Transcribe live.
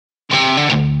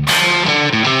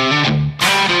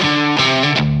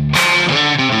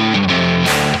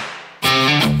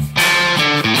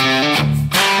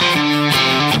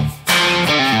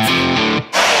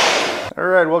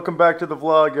welcome back to the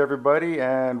vlog, everybody,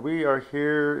 and we are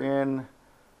here in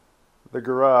the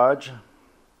garage,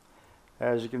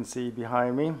 as you can see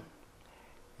behind me,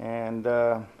 and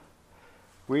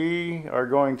we are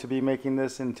going to be making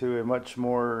this into a much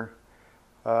more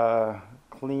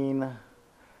clean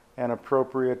and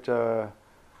appropriate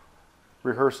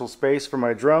rehearsal space for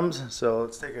my drums. So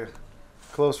let's take a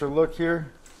closer look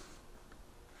here.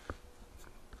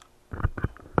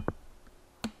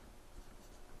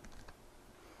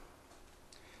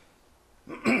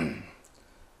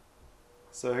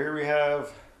 So here we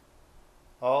have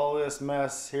all this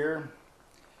mess here.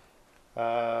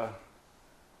 Up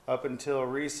until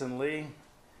recently,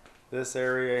 this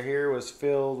area here was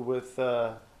filled with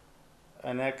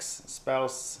an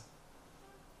ex-spouse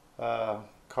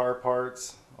car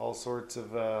parts, all sorts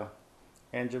of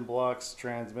engine blocks,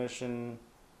 transmission,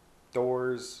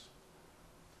 doors,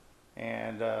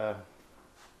 and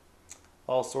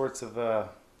all sorts of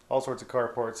car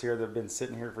parts here that have been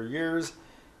sitting here for years.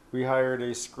 We hired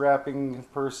a scrapping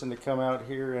person to come out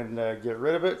here and get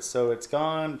rid of it, so it's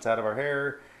gone, it's out of our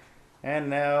hair, and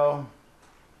now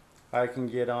I can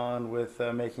get on with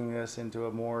making this into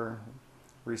a more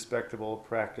respectable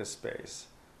practice space.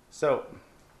 So,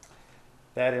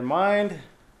 that in mind,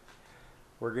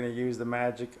 we're going to use the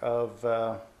magic of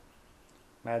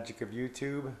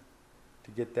YouTube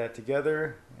to get that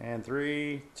together. And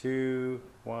 3, 2,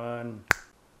 1.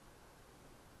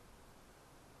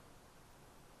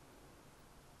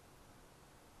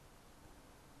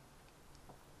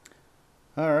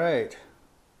 All right.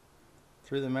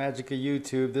 Through the magic of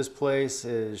YouTube, this place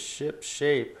is ship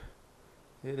shape.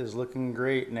 It is looking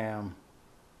great now.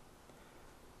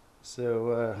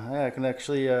 So yeah, I can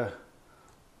actually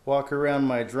walk around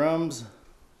my drums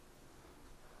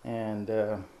and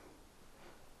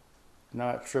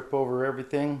not trip over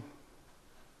everything.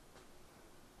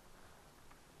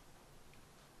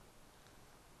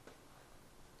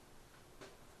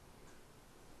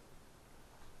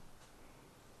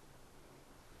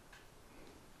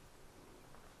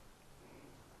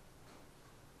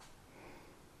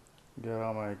 Got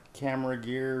all my camera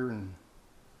gear and,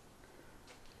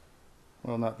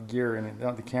 well, not the gear in it,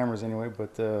 not the cameras anyway,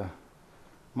 but the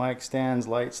mic stands,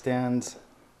 light stands,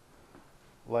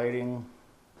 lighting,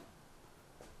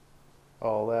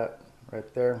 all that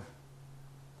right there.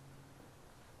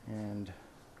 And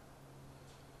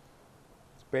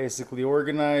it's basically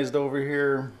organized over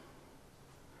here.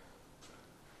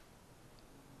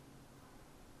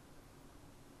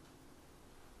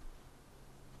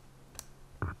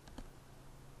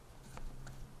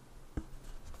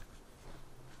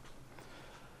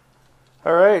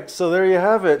 Alright, so there you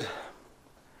have it.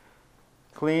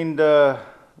 Cleaned the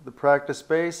practice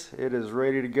space. It is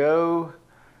ready to go,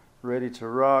 ready to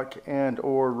rock and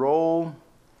or roll.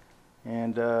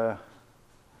 And I'll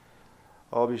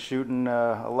be shooting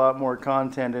a lot more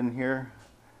content in here,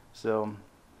 so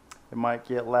it might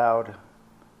get loud.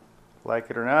 Like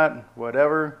it or not,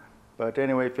 whatever. But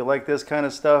anyway, if you like this kind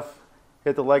of stuff,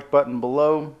 hit the like button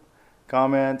below,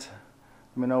 comment,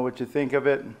 let me know what you think of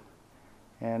it.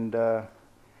 And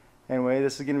anyway,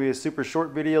 this is going to be a super short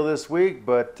video this week,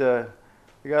 but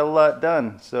we got a lot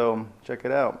done, so check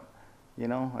it out. You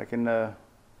know, I can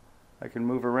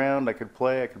move around, I can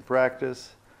play, I can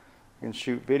practice, I can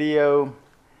shoot video,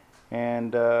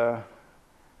 and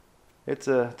it's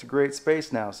a great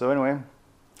space now. So anyway,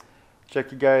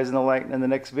 check you guys in the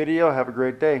next video. Have a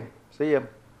great day. See ya.